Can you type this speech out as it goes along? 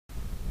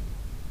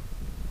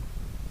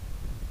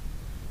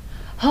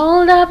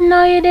Hold up,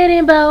 no you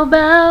didn't bow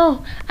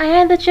bow. I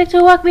had the trick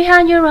to walk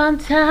behind you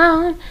around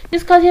town.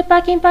 Just cause you're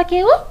packing,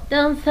 whoop,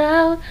 down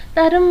south.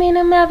 That don't mean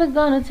I'm ever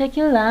gonna take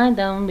your line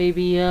down,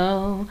 baby,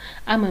 oh.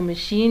 I'm a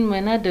machine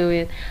when I do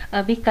it.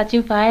 I'll be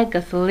catching fire,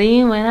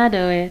 gasoline when I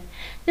do it.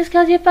 Just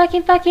cause you're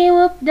packing,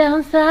 whoop,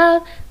 down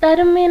south. That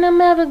don't mean I'm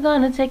ever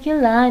gonna take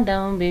your line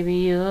down, baby,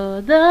 you're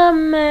the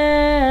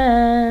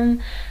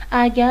man.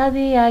 I got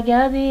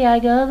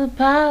the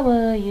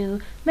power, you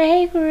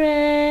make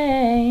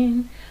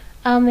rain.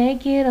 I'll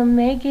make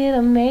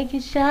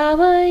it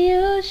shower,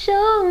 you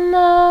should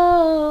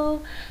know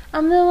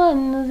I'm the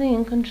one who's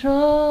in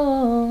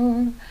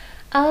control.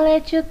 I'll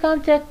let you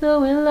come take the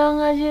wheel long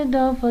as you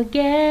don't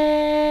forget.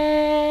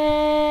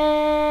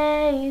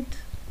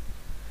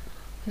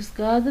 Who's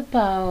got the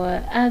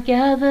power? I've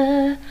got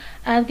the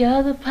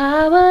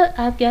power,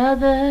 I've got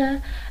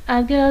the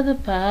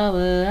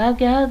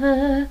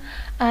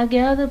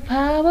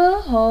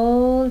power,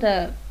 hold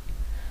up.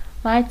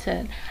 My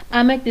turn.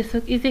 I make this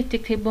look easy,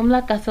 tick tick boom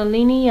like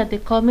gasolini. Yeah, they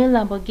call me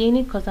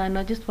Lamborghini cause I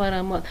know just what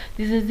I'm worth.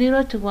 This is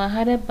 0 to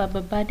 100, but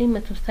my body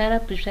must have set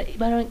up to shut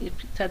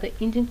the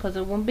engine cause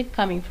it won't be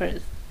coming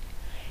first.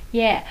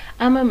 Yeah,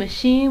 I'm a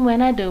machine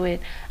when I do it.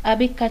 I'll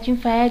be catching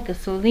fire,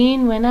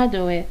 gasoline when I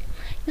do it.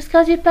 Just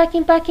cause you're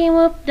packing,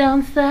 whoop,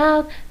 down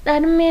south.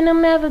 That don't mean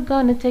I'm ever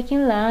gonna take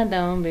your line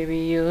down, baby,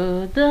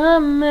 you're the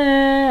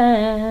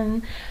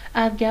man.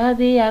 I've got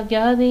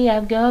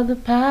the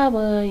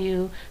power,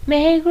 you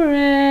make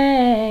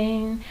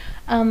rain.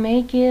 I'll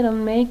make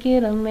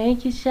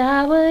it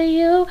shower,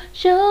 you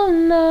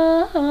should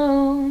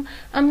know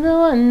I'm the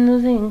one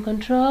who's in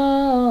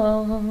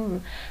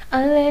control.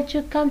 I'll let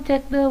you come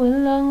take the wheel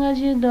long as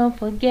you don't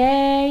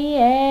forget.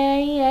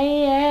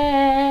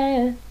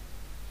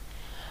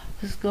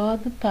 Who's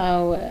got the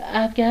power?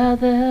 I've got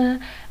the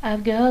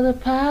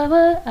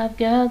power, I've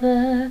got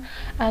the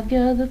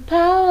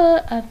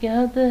power,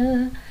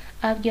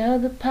 I've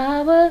got the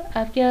power,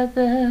 I've got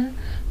the,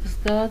 who's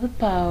got the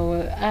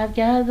power? I've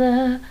got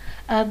the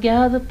power, I've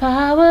got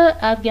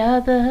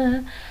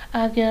the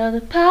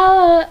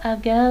power,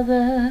 I've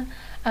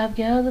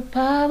got the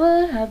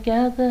power, I've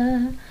got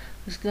the,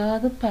 who's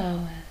got the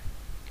power?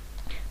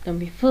 Don't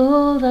be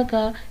fooled, I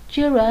got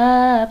you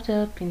wrapped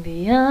up in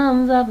the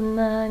arms of an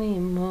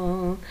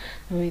animal.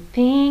 Don't be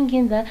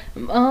thinking that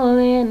I'm all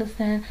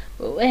innocent,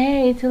 but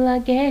wait till I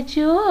get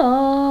you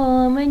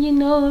home. And you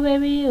know,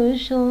 baby, you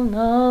should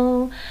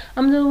know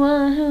I'm the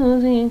one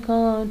who's in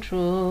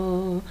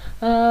control.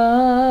 Oh.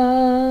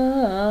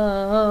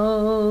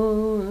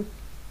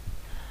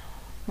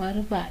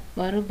 Motorbike,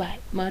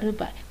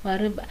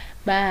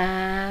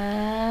 bike,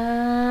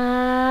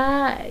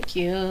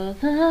 you're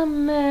the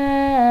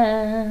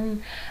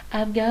man.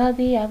 I've got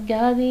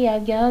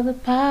the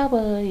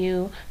power,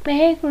 you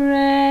make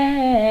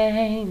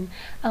rain.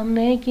 I'll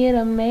make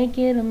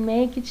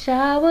it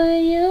shower,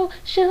 you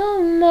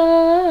should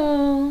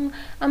know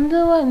I'm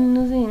the one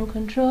who's in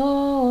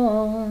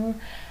control.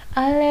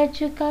 I'll let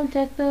you come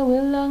take the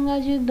wheel long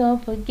as you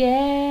don't forget.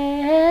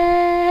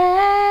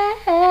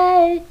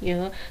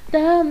 You're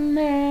the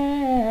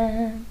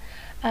man.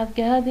 I've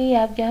got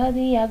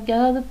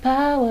the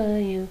power,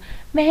 you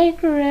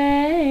make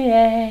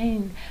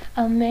rain.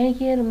 I'll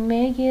make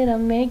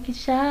it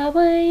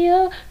shower,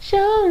 you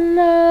should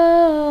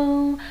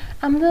know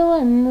I'm the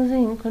one who's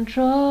in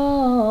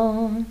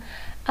control.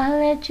 I'll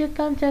let you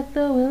come take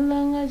the wheel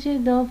long as you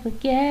don't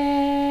forget.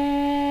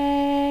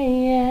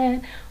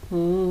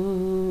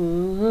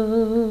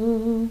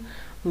 Ooh,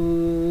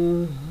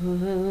 ooh,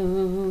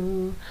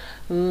 ooh,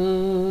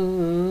 ooh.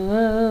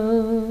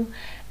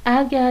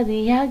 I got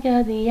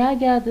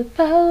the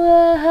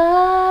power.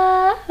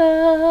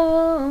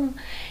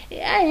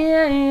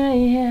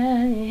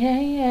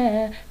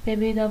 Yeah.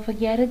 Baby, don't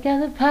forget I got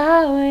the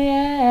power,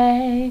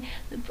 yeah.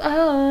 The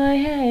power,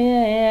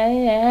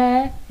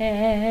 yeah.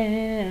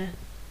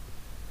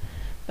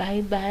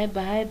 Bye.